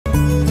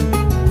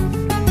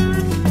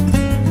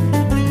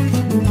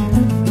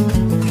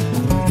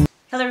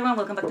Hello everyone,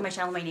 welcome back to my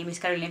channel. My name is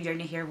Carolina. If you're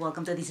new here,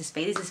 welcome to this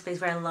space. This is a space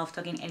where I love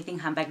talking anything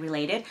handbag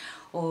related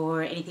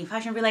or anything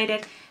fashion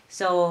related.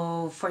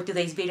 So for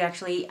today's video,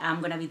 actually, I'm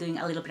gonna be doing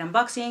a little bit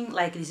unboxing.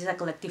 Like, this is a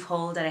collective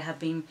haul that I have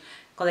been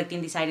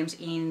collecting these items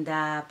in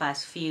the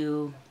past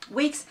few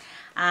weeks.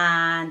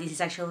 And this is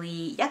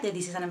actually,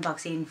 this is an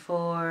unboxing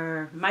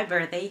for my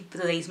birthday.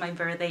 Today is my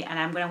birthday and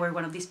I'm gonna wear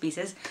one of these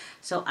pieces.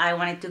 So I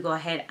wanted to go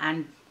ahead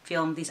and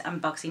film this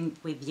unboxing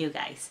with you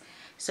guys.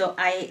 So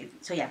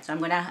I'm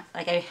gonna,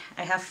 I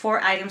have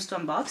 4 items to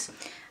unbox,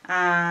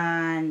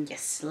 and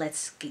yes,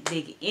 let's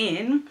dig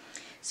in.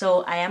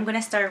 So I am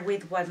gonna start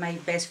with what my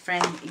best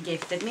friend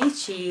gifted me.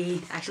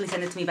 She actually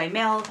sent it to me by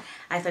mail.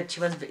 I thought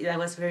that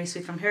was very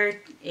sweet from her.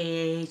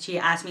 She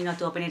asked me not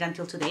to open it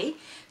until today,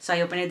 so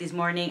I opened it this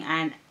morning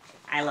and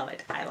I love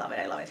it. I love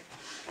it.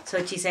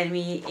 So she sent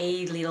me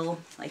a little,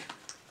 like,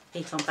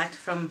 a compact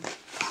from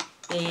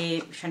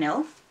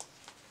Chanel.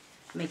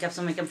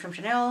 Some makeup from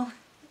Chanel.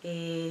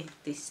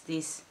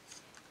 This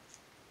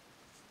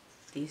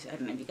I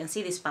don't know if you can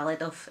see this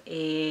palette of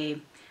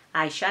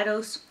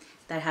eyeshadows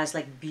that has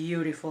like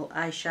beautiful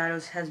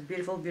eyeshadows, has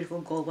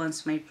beautiful gold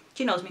ones.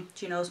 She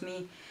knows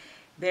me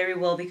very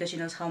well because she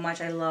knows how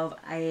much I love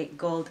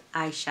gold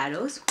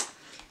eyeshadows.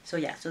 So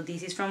yeah, so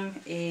this is from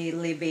a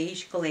Le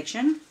Beige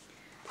collection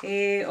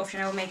of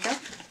Chanel makeup,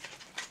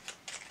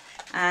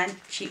 and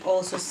she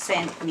also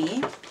sent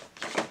me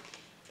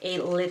a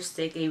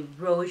lipstick, a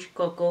Rose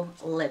Coco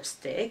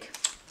lipstick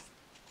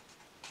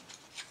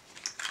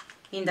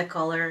in the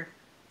color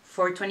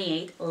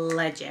 428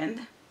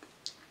 Legend.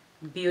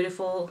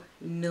 Beautiful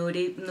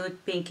nude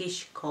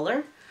pinkish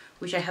color,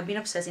 which I have been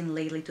obsessing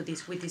lately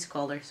with this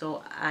color.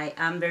 So I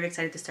am very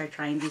excited to start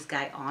trying this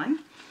guy on.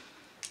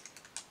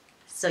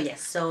 So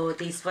yes, so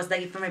this was the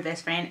gift from my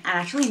best friend, and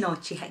actually no,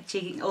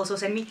 she also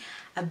sent me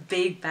a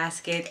big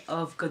basket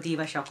of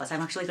Godiva chocolates. I'm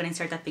actually gonna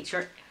insert that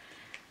picture.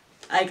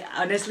 Like,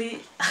 honestly,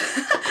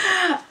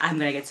 I'm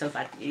gonna get so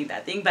fat eating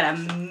that thing, but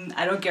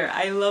I don't care.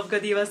 I love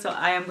Godiva, so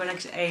I am gonna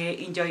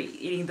enjoy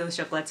eating those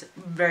chocolates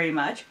very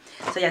much.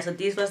 So yeah, so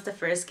this was the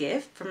first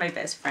gift from my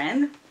best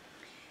friend.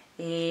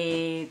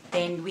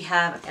 Then we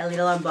have a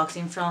little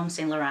unboxing from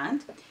Saint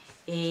Laurent.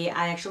 I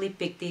actually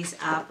picked this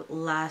up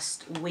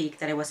last week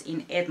that I was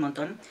in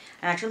Edmonton.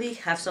 I actually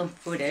have some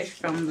footage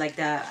from like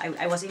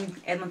I was in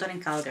Edmonton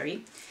and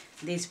Calgary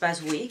this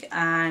past week,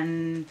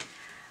 and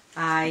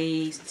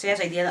I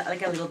did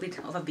like a little bit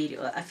of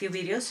a few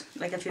videos,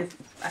 like a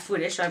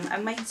footage. So I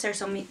might share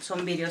some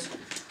videos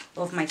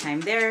of my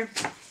time there,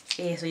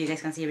 so you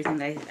guys can see everything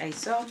that I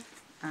saw.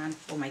 And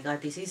oh my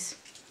god, it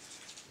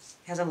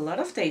has a lot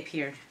of tape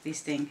here,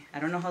 this thing.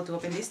 I don't know how to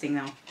open this thing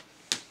now.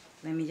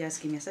 Let me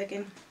just, give me a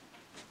second.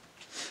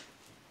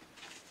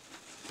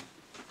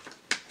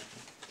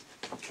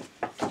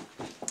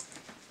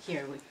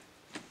 Here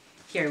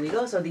we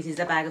go. So this is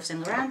the bag of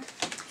Saint Laurent,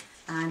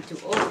 and to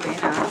open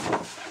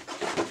up,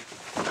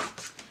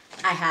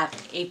 I have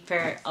a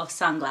pair of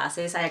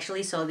sunglasses. I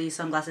actually saw these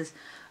sunglasses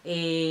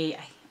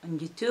on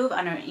YouTube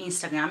and on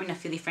Instagram in a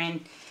few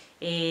different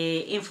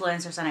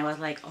influencers, and I was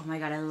like, oh my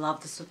god, I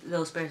love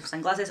those pairs of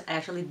sunglasses. I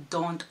actually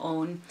don't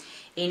own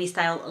any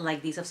style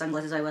like this of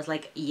sunglasses, so I was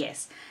like,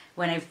 yes.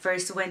 When I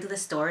first went to the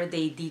store,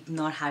 they did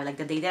not have, like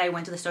the day that I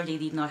went to the store, they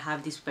did not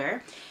have this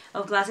pair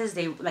of glasses.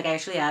 I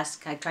actually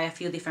asked, I tried a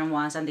few different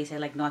ones, and they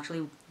said like, no,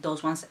 actually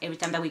those ones, every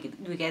time that we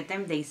get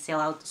them, they sell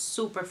out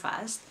super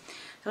fast.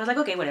 So I was like,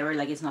 okay, whatever,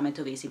 like, it's not meant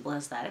to be, simple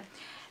as that.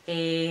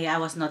 I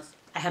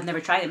have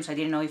never tried them, so I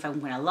didn't know if I'm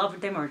gonna love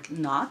them or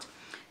not.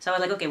 So I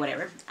was like, okay,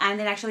 whatever. And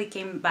then actually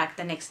came back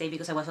the next day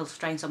because I was also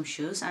trying some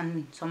shoes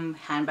and some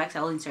handbags.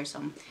 I'll insert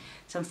some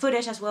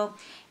footage as well.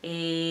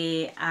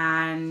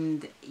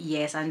 And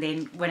yes, and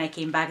then when I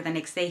came back the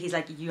next day, he's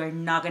like, you are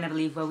not gonna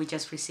believe what we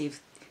just received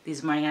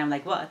this morning. And I'm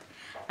like, what?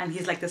 And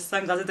he's like, the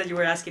sunglasses that you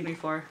were asking me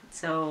for.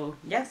 So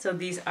yeah, so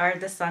these are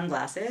the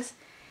sunglasses.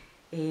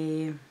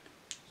 Here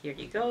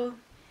you go.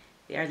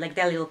 They are like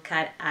that little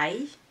cat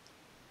eye.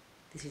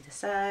 This is the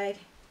side,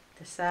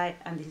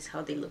 and this is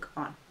how they look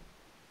on.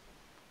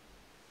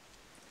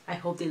 I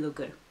hope they look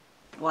good.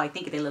 Well, I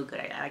think they look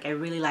good. I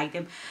really like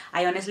them.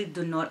 I honestly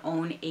do not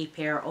own a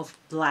pair of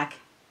black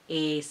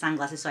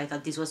sunglasses, so I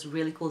thought this was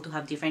really cool to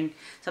have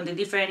something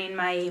different in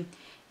my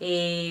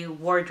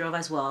wardrobe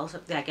as well. So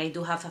like, I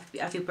do have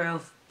a few pair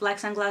of black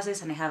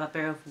sunglasses, and I have a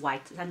pair of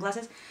white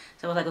sunglasses.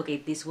 So I was like, okay,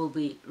 this will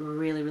be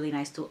really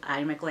nice to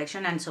add in my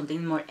collection, and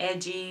something more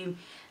edgy.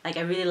 Like,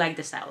 I really like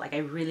the style. Like, I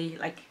really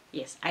like,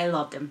 yes, I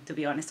love them, to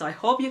be honest. So I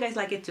hope you guys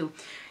like it too,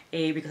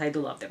 because I do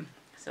love them.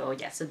 So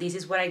yeah, so this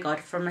is what I got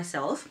for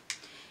myself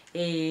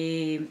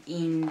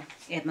in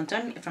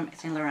Edmonton from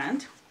Saint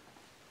Laurent.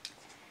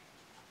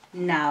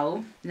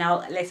 Now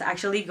let's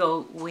actually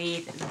go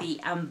with the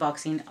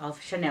unboxing of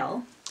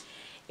Chanel.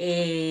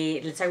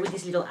 Let's start with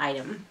this little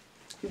item.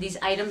 This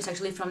item is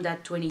actually from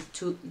that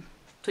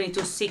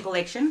 22C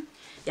collection.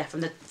 Yeah,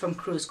 from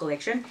Cruise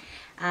collection.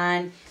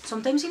 And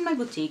sometimes in my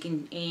boutique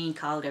in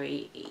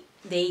Calgary,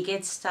 they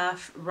get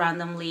stuff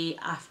randomly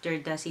after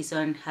the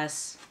season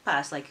has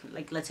passed. Like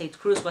let's say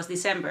Cruise was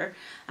December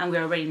and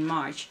we're already in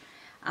March.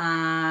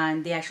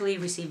 and they actually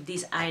received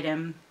this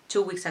item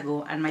 2 weeks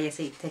ago, and Maya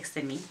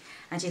texted me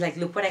and she's like,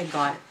 look what I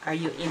got, are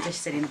you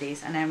interested in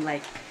this? And I'm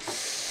like,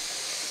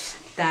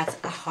 that's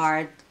a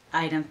hard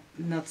item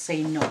not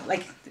say no,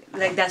 like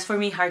that's for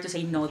me hard to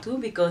say no to,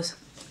 because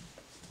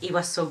it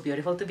was so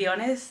beautiful, to be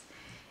honest.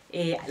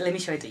 Let me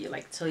show it to you.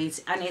 Like, so it's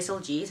an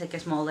SLG, it's like a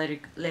small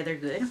leather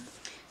good.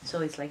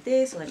 So it's like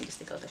this. So let me just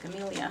take out the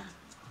camellia.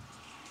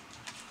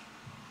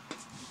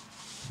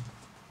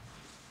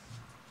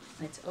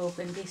 Let's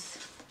open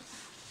this.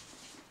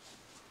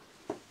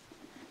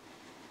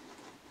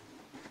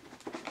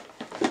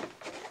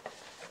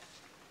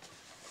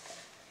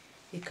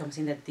 It comes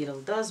in that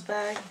little dust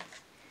bag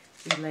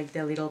with like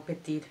the little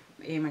petite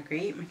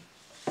macrame.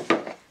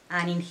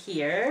 And in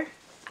here,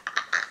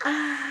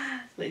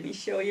 let me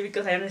show you,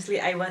 because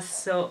I was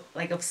so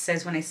like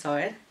obsessed when I saw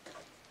it.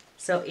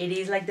 So it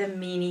is like the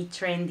mini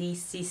trendy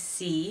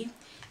CC,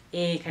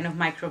 a kind of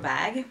micro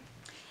bag,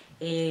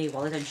 a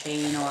wallet and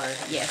chain, or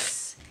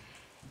yes,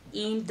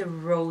 in the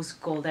rose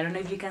gold. I don't know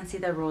if you can see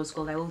the rose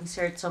gold. I will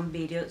insert some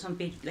videos,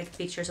 like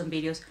pictures and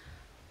videos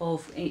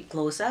of a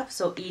close-up.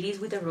 So it is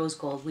with the rose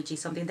gold, which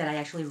is something that I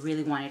actually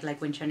really wanted, like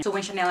when Chanel. So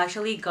when Chanel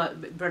actually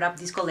brought up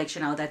this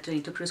collection out, that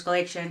 22 Cruise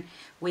collection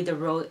with the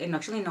rose, and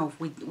actually no,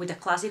 with the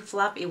classic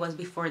flap, it was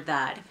before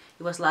that.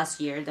 It was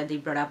last year that they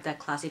brought up that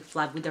classic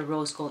flap with the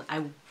rose gold.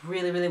 I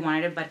really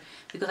wanted it, but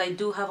because I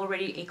do have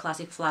already a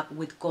classic flap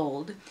with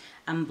gold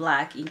and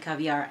black in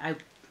caviar,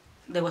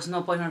 there was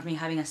no point of me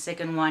having a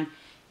second one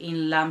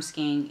in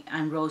lambskin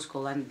and rose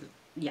gold, and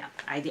yeah,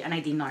 I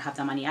did not have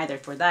the money either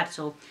for that.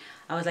 So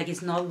I was like,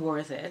 it's not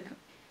worth it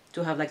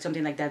to have like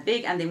something like that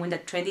big. And then when the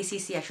trendy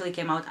CC actually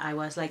came out, I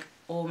was like,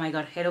 oh my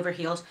god, head over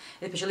heels,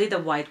 especially the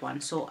white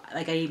one. So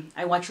like I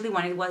actually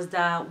wanted was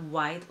the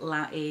white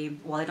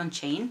wallet on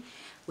chain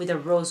with the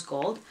rose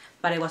gold,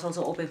 but I was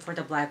also open for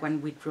the black one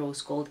with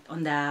rose gold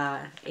on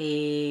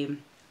the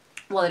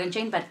wallet on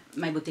chain, but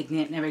my boutique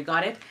never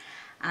got it.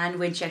 And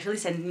when she actually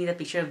sent me the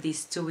picture of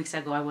this 2 weeks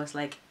ago, I was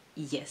like,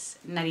 yes,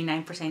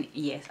 99%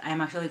 yes. I'm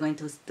actually going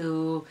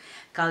to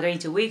Calgary in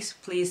 2 weeks.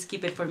 Please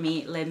keep it for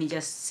me. Let me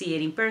just see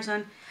it in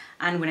person.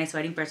 And when I saw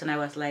it in person, I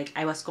was like,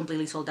 I was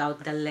completely sold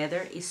out. The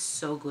leather is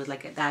so good.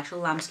 Like the actual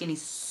lambskin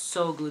is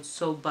so good,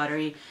 so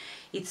buttery.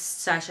 It's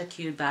such a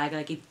cute bag.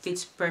 Like it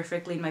fits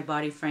perfectly in my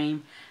body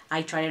frame.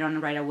 I tried it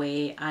on right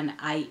away and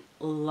I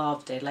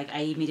loved it. Like I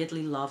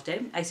immediately loved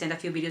it. I sent a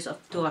few videos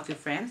to a few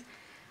friends.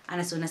 And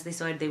as soon as they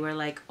saw it, they were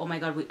like, oh my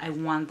god, I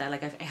want that.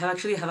 Like I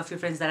actually have a few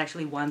friends that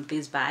actually want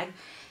this bag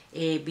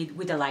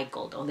with the light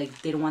gold, or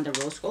like they don't want the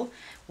rose gold,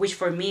 which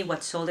for me,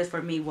 what sold it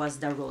for me was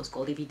the rose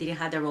gold. If it didn't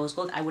have the rose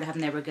gold, I would have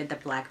never get the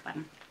black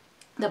one.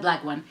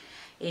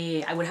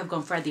 I would have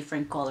gone for a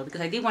different color,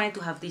 because I did want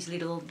to have this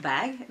little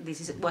bag.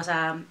 Was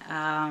a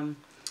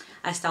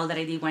style that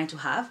I did want to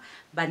have,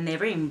 but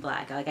never in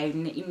black. Like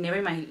never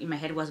in my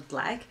head was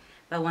black.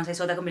 But once I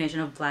saw the combination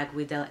of black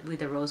with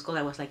the rose gold,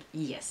 I was like,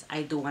 yes,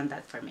 I do want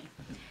that for me.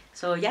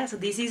 So yeah, so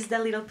this is the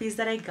little piece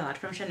that I got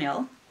from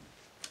Chanel.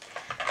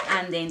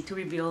 And then to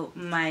reveal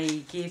my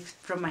gift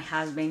from my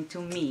husband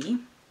to me,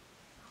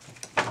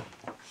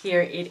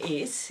 here it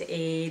is.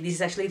 This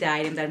is actually the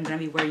item that I'm going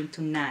to be wearing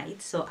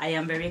tonight. So I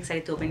am very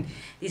excited to open.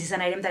 This is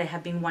an item that I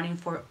have been wanting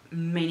for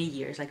many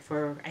years, like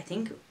for, I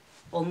think,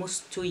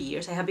 almost 2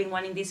 years I have been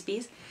wanting this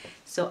piece.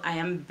 So I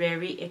am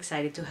very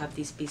excited to have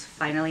this piece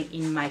finally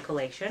in my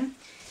collection.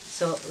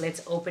 So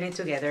let's open it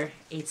together.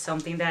 It's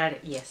something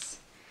that, yes,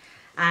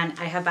 and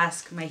I have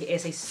asked my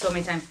SA so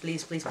many times,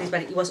 please, please, please,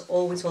 but it was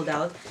always sold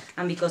out.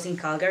 And because in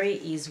Calgary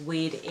is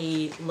with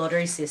a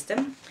lottery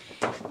system,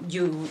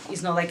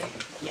 it's not like,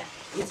 yeah,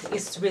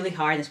 it's really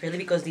hard, especially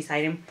because this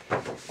item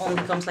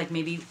only comes like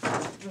maybe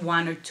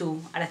 1 or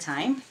 2 at a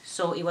time.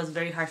 So it was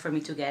very hard for me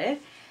to get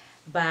it.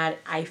 But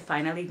I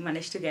finally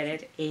managed to get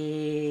it.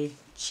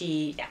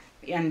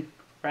 And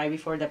right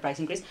before the price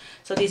increase.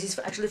 So this is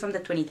actually from the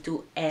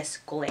 22S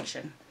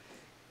collection.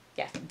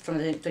 Yeah, from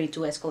the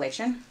 22S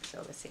collection. So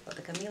let's take out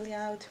the camellia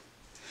out.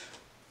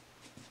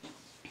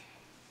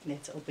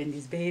 Let's open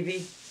this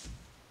baby.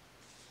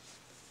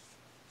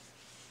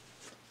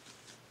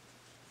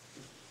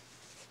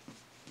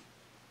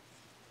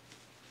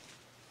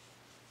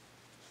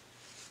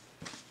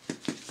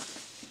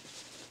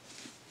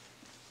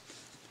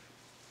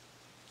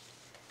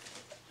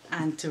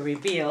 And to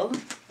reveal,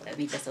 let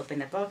me just open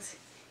the box.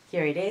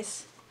 Here it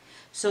is.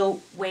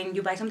 So when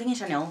you buy something in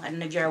Chanel, I don't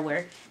know if you're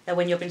aware that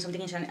when you open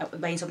something in Chanel,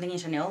 buying something in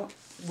Chanel,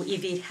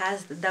 if it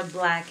has the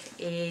black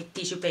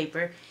tissue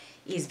paper,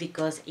 is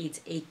because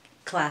it's a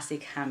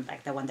classic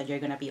handbag, the one that you're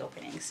gonna be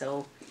opening.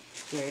 So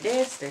here it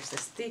is. There's the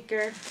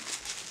sticker.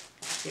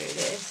 Here it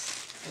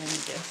is. Let me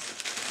just.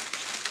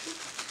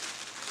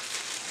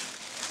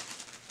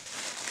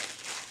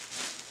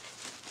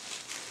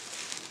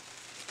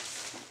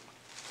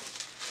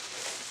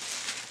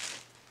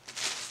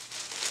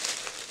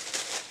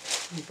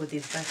 Let me put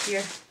this back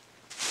here.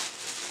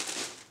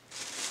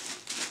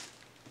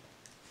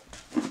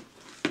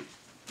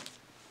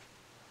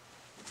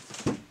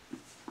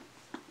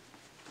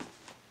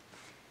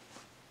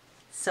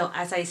 So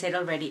as I said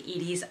already,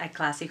 it is a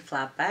classic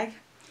flap bag.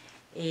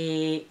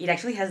 It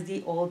actually has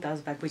the old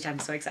dust bag, which I'm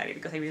so excited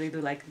because I really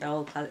do like the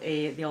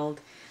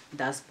old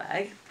dust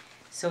bag.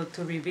 So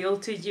to reveal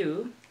to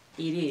you,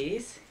 it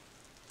is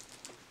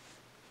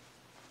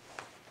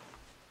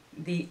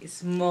the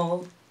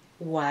small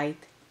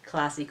white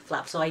classic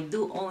flap. So I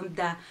do own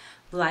the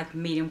black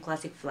medium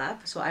classic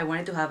flap, so I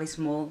wanted to have a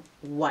small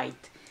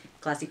white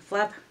classic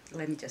flap.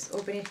 Let me just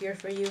open it here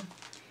for you.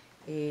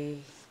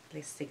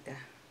 Let's take that.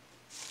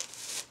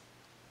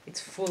 It's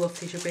full of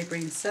tissue paper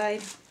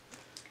inside.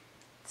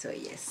 So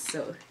yes,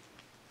 so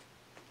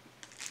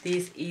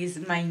this is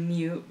my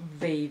new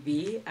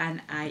baby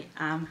and I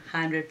am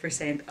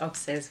 100%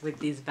 obsessed with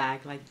this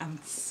bag. Like, I'm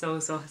so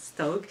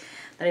stoked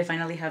that I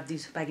finally have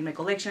this bag in my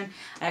collection.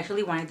 I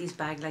actually wanted this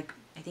bag, like,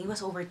 I think it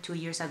was over 2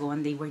 years ago,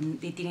 and they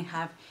didn't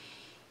have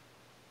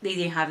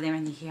them,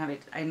 and he have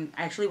it. And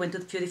I actually went to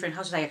a few different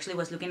houses. I actually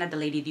was looking at the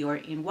Lady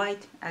Dior in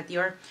white at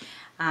Dior,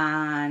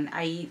 and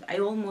I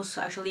almost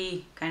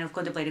actually kind of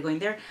contemplated going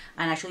there.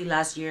 And actually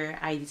last year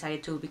I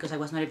decided to, because I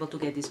was not able to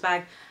get this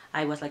bag,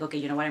 I was like, okay,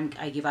 you know what,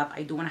 I give up.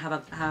 I do want to have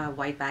a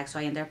white bag, so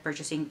I ended up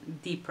purchasing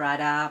the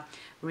Prada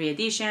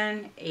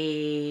re-edition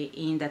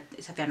in that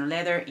Saffiano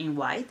leather in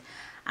white.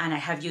 And I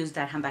have used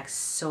that handbag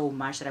so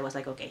much that I was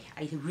like, okay,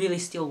 I really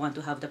still want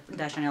to have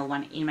the Chanel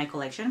one in my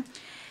collection.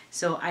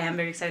 So I am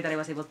very excited that I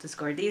was able to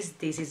score this.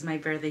 This is my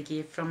birthday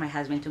gift from my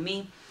husband to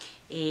me.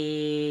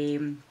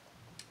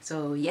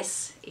 So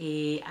yes,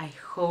 I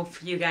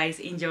hope you guys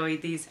enjoy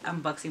this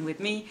unboxing with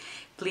me.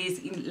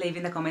 Please leave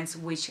in the comments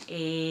which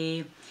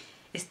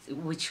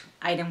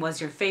item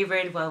was your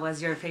favorite. What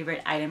was your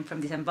favorite item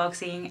from this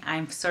unboxing?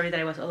 I'm sorry that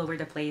I was all over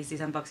the place. This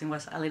unboxing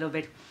was a little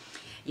bit,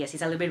 yes,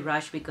 it's a little bit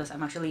rushed because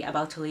I'm actually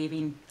about to leave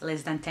in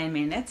less than 10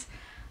 minutes.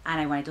 And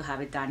I wanted to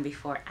have it done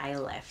before I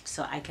left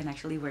so I can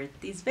actually wear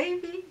this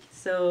baby.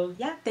 So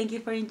yeah, thank you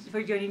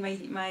for joining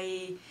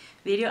my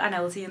video, and I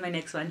will see you in my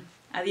next one.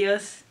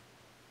 Adios.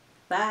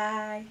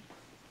 Bye.